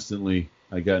read constantly.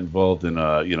 I got involved in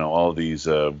all these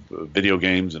video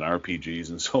games and RPGs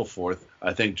and so forth.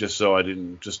 I think just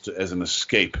as an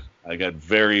escape. I got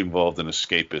very involved in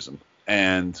escapism.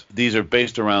 And these are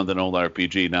based around an old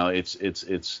RPG. Now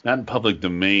it's not in public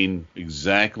domain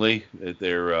exactly.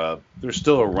 They're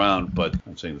still around, but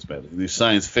I'm saying this badly. These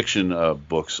science fiction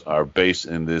books are based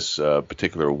in this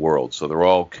particular world, so they're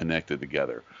all connected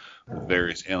together. With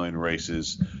various alien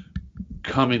races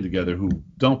coming together who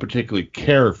don't particularly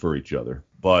care for each other,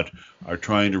 but are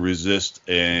trying to resist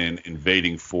an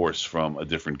invading force from a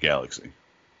different galaxy.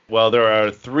 Well, there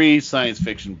are 3 science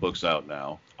fiction books out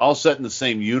now, all set in the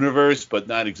same universe, but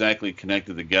not exactly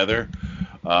connected together.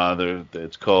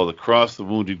 It's called Across the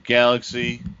Wounded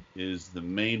Galaxy is the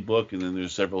main book, and then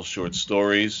there's several short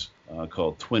stories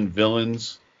called Twin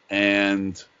Villains,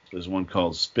 and there's one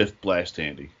called Spiff Blast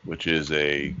Handy, which is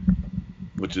the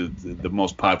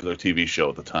most popular TV show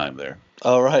at the time there.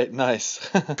 Oh, right, nice.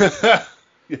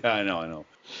 Yeah, I know.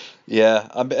 Yeah,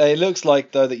 it looks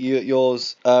like though that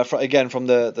yours, from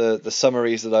the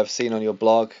summaries that I've seen on your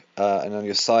blog and on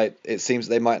your site, it seems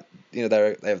they might,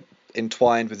 they're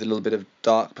entwined with a little bit of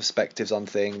dark perspectives on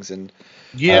things and.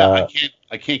 Yeah,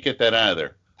 I can't get that out of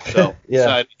there. So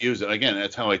decided to use it again.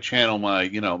 That's how I channel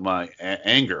my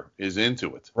anger is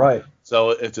into it. Right. So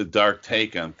it's a dark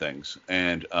take on things.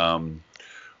 And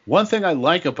one thing I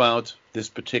like about this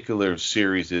particular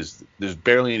series is there's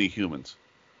barely any humans.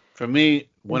 For me,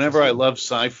 whenever I love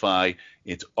sci-fi,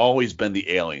 it's always been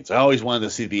the aliens. I always wanted to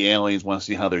see the aliens, want to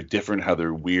see how they're different, how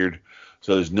they're weird.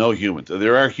 So there's no humans.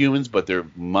 There are humans, but they're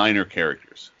minor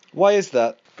characters. Why is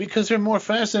that? Because they're more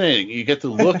fascinating. You get to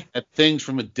look at things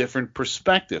from a different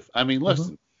perspective. I mean,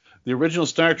 listen, the original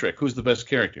Star Trek, who's the best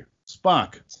character?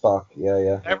 Spock. Spock,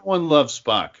 yeah. Everyone loves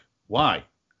Spock. Why?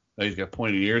 He's got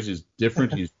pointed ears. He's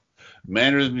different. He's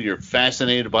mannerism. You're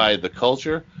fascinated by the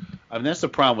culture. I mean, that's the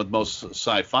problem with most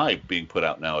sci-fi being put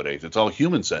out nowadays. It's all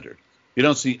human-centered. You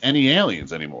don't see any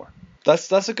aliens anymore.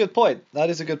 That's a good point. That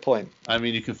is a good point. I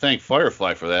mean, you can thank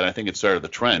Firefly for that. I think it started the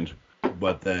trend.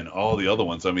 But then all the other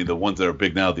ones, I mean, the ones that are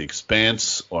big now, The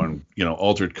Expanse, on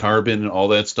Altered Carbon, all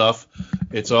that stuff,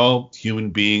 it's all human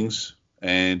beings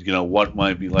and what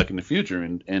might be like in the future,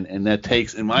 and that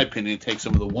takes, in my opinion, takes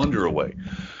some of the wonder away,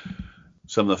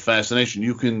 some of the fascination.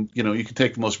 You can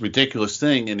take the most ridiculous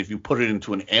thing, and if you put it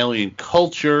into an alien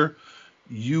culture,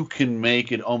 you can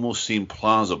make it almost seem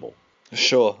plausible.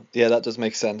 Sure, yeah, that does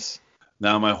make sense.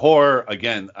 Now, my horror,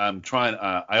 again, I'm trying.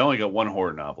 I only got one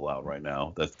horror novel out right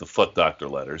now. That's The Foot Doctor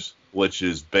Letters, which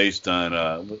is based on.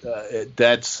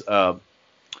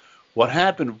 What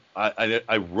happened.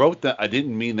 I wrote that. I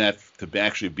didn't mean that to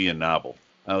actually be a novel.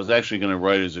 I was actually going to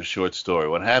write it as a short story.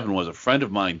 What happened was a friend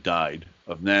of mine died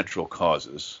of natural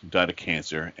causes, died of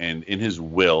cancer, and in his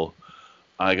will,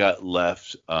 I got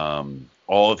left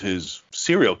all of his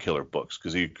serial killer books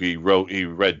because he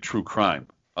read true crime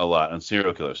a lot on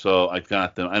serial killers. So I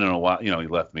got them. I don't know why, he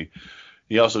left me.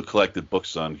 He also collected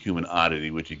books on human oddity,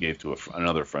 which he gave to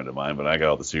another friend of mine, but I got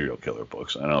all the serial killer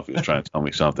books. I don't know if he was trying to tell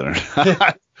me something or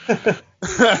not.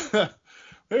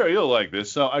 Here, you'll like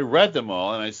this. So I read them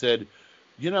all, and I said,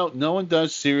 no one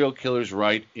does serial killers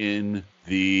right in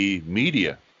the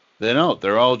media. They don't.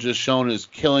 They're all just shown as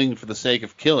killing for the sake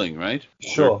of killing, right?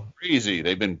 Sure. They're crazy.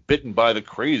 They've been bitten by the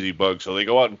crazy bug, so they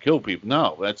go out and kill people.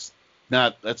 No, that's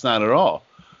not at all.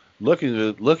 Looking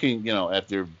at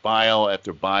their bio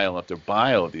after bio after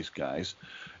bio of these guys,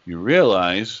 you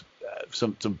realize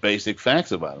some basic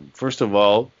facts about them. First of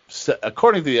all,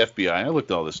 according to the FBI, I looked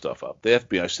all this stuff up. The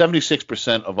FBI,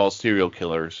 76% of all serial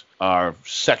killers are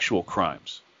sexual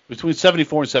crimes. Between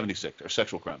 74 and 76 are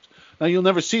sexual crimes. Now, you'll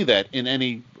never see that in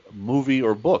any movie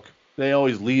or book. They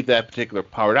always leave that particular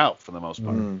part out for the most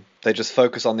part. They just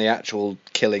focus on the actual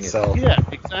killing itself. Yeah,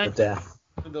 exactly. The death.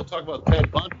 And they'll talk about Ted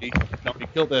Bundy. He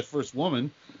killed that first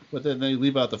woman, but then they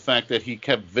leave out the fact that he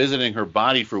kept visiting her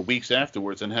body for weeks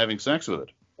afterwards and having sex with it.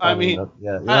 I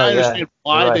understand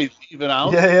why they leave it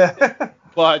out. Yeah.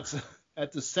 But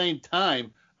at the same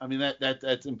time, I mean,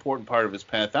 that's an important part of his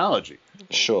pathology.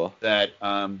 Sure. That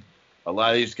a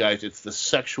lot of these guys, it's the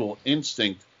sexual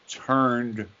instinct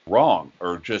turned wrong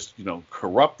or just,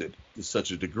 corrupted to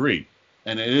such a degree.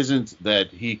 And it isn't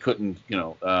that he couldn't,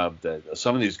 that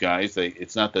some of these guys,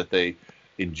 it's not that they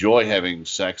enjoy having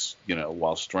sex,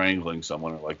 while strangling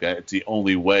someone like that. It's the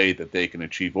only way that they can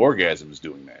achieve orgasm is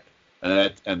doing that.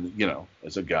 And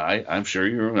as a guy, I'm sure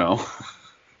you know,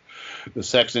 the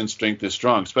sex instinct is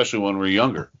strong, especially when we're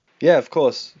younger. Yeah, of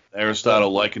course.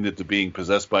 Aristotle likened it to being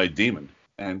possessed by a demon.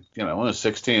 And, when I was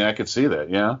 16, I could see that,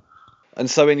 yeah. And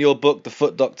so in your book, The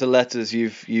Foot Doctor Letters,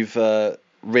 you've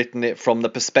written it from the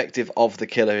perspective of the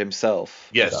killer himself.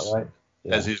 Yes, Is that right?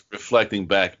 Yeah. as he's reflecting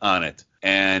back on it.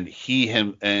 And he's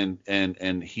the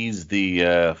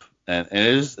and it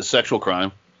is a sexual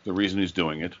crime, the reason he's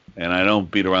doing it. And I don't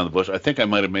beat around the bush. I think I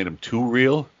might have made him too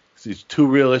real. 'Cause he's too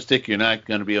realistic. You're not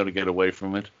going to be able to get away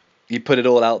from it. You put it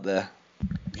all out there.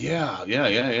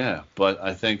 Yeah. But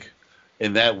I think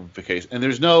in that case, and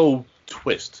there's no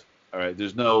twist. All right,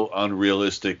 there's no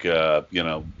unrealistic,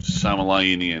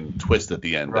 Samalinian twist at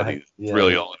the end that he's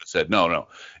really all in his head. No,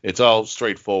 it's all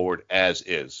straightforward as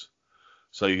is.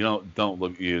 So you don't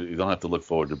have to look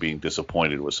forward to being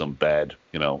disappointed with some bad,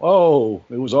 oh,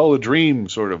 it was all a dream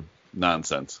sort of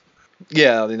nonsense.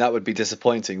 Yeah, I mean that would be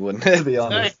disappointing, wouldn't it? To be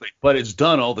honest. Exactly, but it's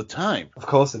done all the time. Of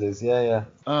course it is. Yeah.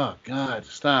 Oh God,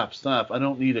 stop! I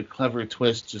don't need a clever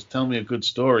twist. Just tell me a good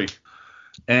story.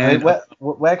 And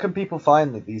where can people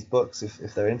find these books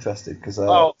if they're interested? Because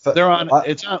they're on.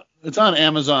 It's on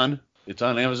Amazon. It's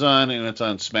on Amazon and it's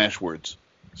on Smashwords.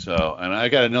 So, and I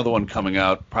got another one coming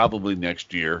out probably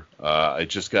next year. I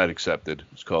just got accepted.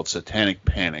 It's called Satanic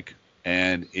Panic,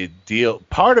 and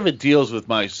part of it deals with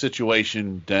my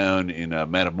situation down in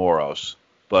Matamoros,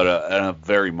 but a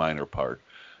very minor part.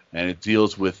 And it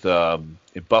deals with in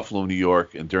Buffalo, New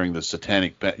York, and during the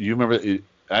Satanic. You remember?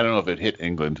 I don't know if it hit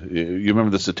England. You remember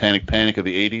the Satanic Panic of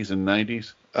the 80s and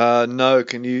 90s? No.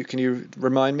 Can you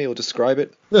remind me or describe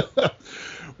it?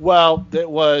 Well,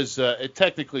 it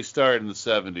technically started in the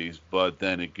 70s, but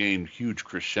then it gained huge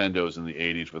crescendos in the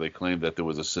 80s where they claimed that there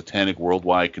was a satanic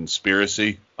worldwide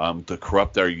conspiracy to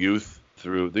corrupt our youth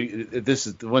through this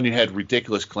is when you had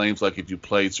ridiculous claims like if you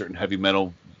played certain heavy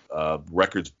metal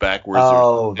records backwards.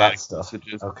 Oh, that stuff.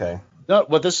 Messages. Okay. No,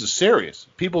 but this is serious.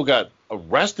 People got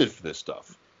arrested for this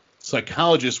stuff.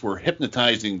 Psychologists were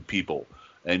hypnotizing people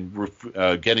and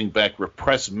getting back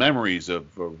repressed memories of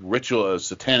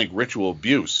satanic ritual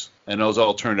abuse, and those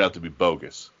all turned out to be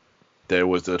bogus. There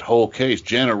was that whole case.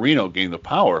 Jana Reno gained the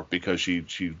power because she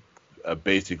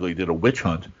basically did a witch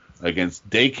hunt against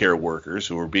daycare workers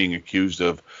who were being accused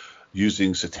of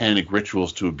using satanic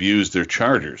rituals to abuse their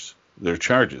charges.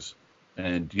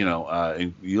 And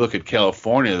and you look at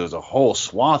California, there's a whole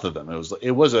swath of them.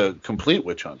 It was a complete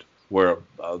witch hunt where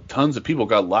tons of people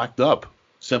got locked up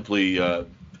simply on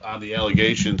the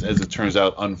allegations, as it turns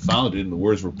out, unfounded, and the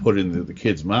words were put into the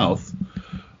kid's mouth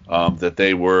that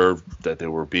they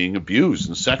were being abused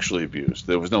and sexually abused.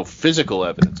 There was no physical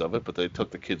evidence of it, but they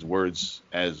took the kid's words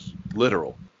as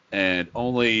literal. And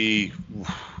only,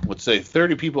 let's say,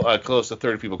 30 people, close to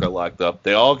 30 people got locked up.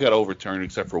 They all got overturned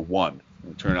except for one.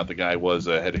 It turned out the guy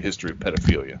had a history of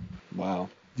pedophilia. Wow.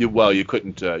 You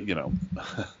couldn't,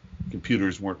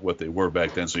 computers weren't what they were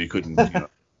back then, so you couldn't,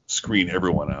 screen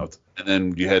everyone out. And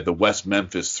then you had the West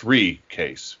Memphis 3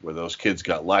 case where those kids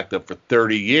got locked up for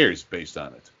 30 years based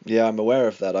on it. Yeah, I'm aware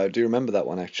of that. I do remember that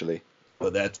one, actually.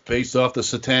 But that's based off the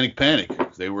Satanic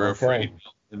Panic. They were afraid.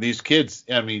 And these kids,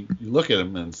 I mean, you look at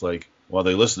them and it's like, well,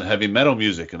 they listen to heavy metal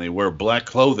music and they wear black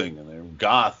clothing and they're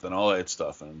goth and all that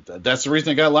stuff. And that's the reason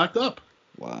they got locked up.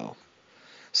 Wow.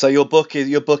 So your book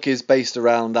is based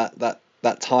around that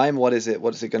time. What is it?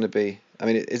 What is it going to be? I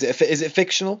mean, is it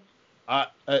fictional?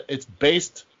 It's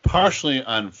based partially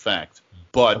on fact,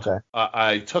 but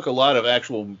I took a lot of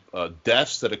actual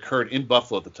deaths that occurred in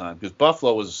Buffalo at the time, because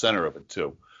Buffalo was the center of it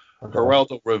too. Okay.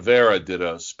 Geraldo Rivera did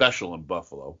a special in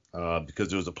Buffalo because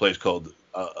there was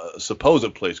a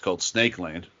supposed place called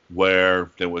Snakeland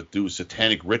where they would do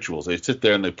satanic rituals. They sit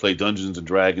there and they play Dungeons and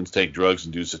Dragons, take drugs,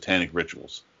 and do satanic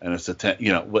rituals. And it's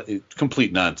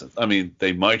complete nonsense. I mean,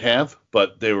 they might have,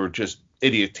 but they were just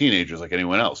idiot teenagers like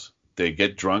anyone else. They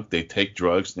get drunk, they take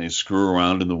drugs, and they screw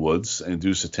around in the woods and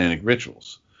do satanic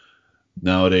rituals.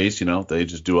 Nowadays, they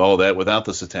just do all that without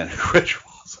the satanic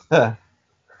rituals.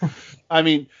 I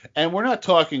mean, and we're not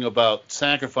talking about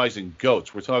sacrificing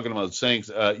goats. We're talking about saying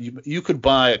you could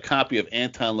buy a copy of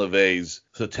Anton LaVey's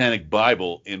Satanic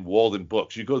Bible in Walden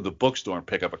Books. You go to the bookstore and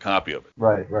pick up a copy of it.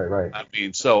 Right.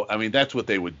 I mean, that's what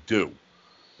they would do.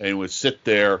 They would sit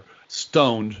there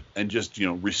stoned and just,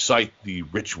 recite the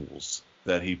rituals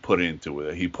that he put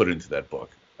into that book.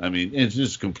 I mean, it's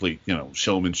just complete,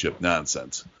 showmanship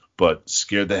nonsense. but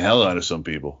scared the hell out of some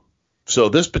people. So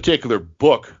this particular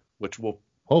book, which will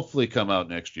hopefully come out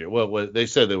next year, well, they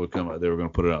said they would come out, they were going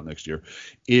to put it out next year,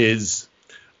 is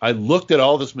I looked at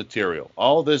all this material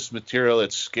that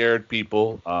scared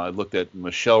people. I looked at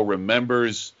Michelle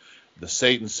Remembers, The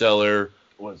Satan Seller,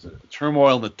 what is it?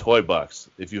 Turmoil in the Toy Box.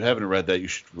 If you haven't read that, you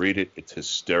should read it. It's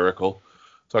hysterical.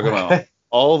 Talking about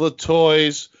all the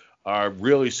toys are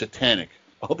really satanic.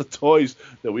 All the toys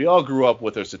that we all grew up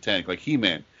with are satanic, like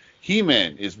He-Man.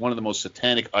 He-Man is one of the most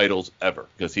satanic idols ever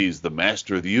because he's the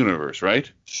master of the universe, right?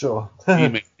 Sure.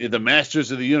 The masters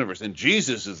of the universe, and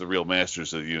Jesus is the real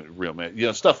masters of the real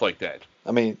man. Stuff like that.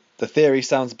 I mean, the theory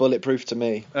sounds bulletproof to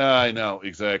me. I know,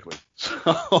 exactly.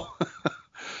 So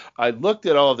I looked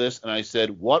at all this and I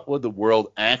said, what would the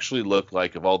world actually look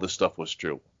like if all this stuff was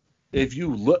true? If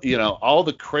you look, all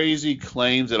the crazy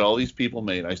claims that all these people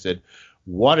made, I said,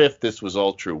 what if this was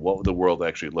all true? What would the world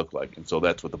actually look like? And so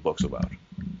that's what the book's about.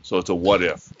 So it's a what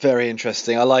if. Very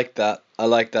interesting. I like that.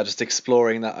 Just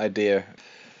exploring that idea.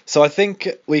 So I think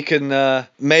we can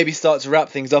maybe start to wrap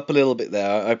things up a little bit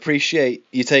there. I appreciate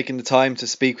you taking the time to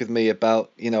speak with me about,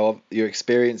 your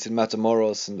experience in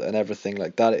Matamoros and everything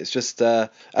like that. It's just,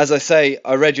 as I say,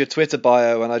 I read your Twitter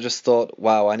bio and I just thought,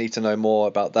 wow, I need to know more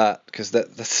about that because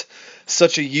that's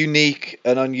such a unique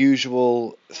and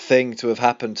unusual thing to have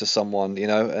happened to someone,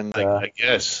 and I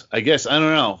guess I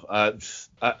don't know.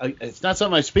 It's not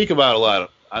something I speak about a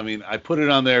lot. I mean, I put it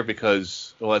on there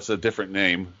because, it's a different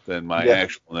name than my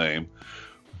actual name,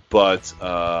 but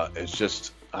it's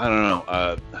just, I don't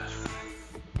know.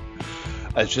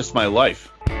 It's just my life.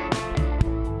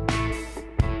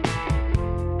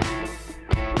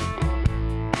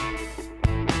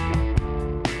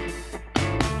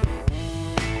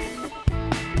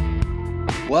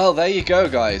 Well, there you go,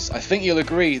 guys. I think you'll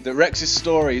agree that Rex's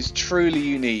story is truly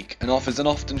unique and offers an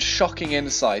often shocking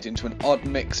insight into an odd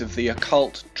mix of the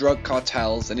occult, drug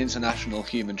cartels and international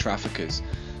human traffickers.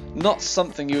 Not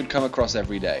something you would come across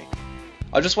every day.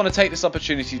 I just want to take this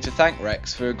opportunity to thank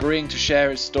Rex for agreeing to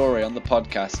share his story on the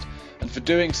podcast and for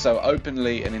doing so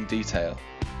openly and in detail.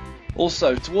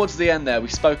 Also, towards the end there, we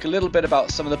spoke a little bit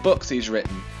about some of the books he's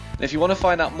written, and if you want to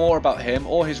find out more about him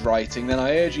or his writing, then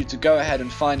I urge you to go ahead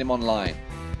and find him online.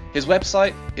 His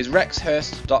website is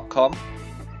rexhurst.com.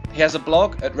 He has a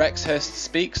blog at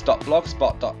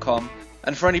rexhurstspeaks.blogspot.com,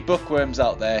 and for any bookworms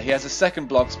out there, he has a second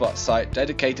blogspot site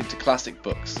dedicated to classic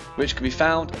books, which can be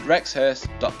found at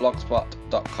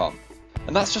rexhurst.blogspot.com.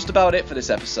 And that's just about it for this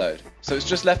episode, so it's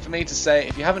just left for me to say,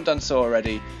 if you haven't done so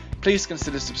already, please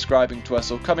consider subscribing to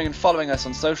us or coming and following us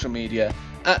on social media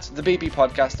at the BB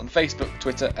Podcast on Facebook,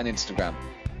 Twitter and Instagram.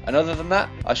 And other than that,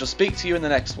 I shall speak to you in the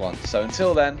next one, so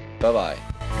until then, bye bye.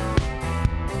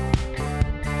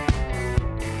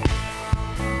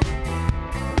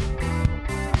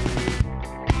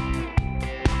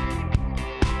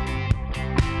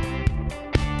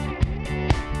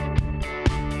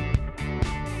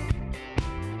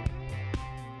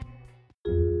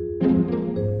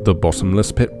 The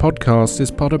Bottomless Pit podcast is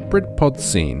part of Britpod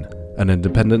Scene, an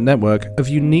independent network of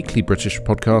uniquely British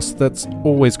podcasts that's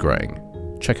always growing.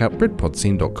 Check out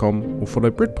BritpodScene.com or follow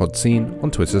Britpod Scene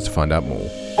on Twitter to find out more.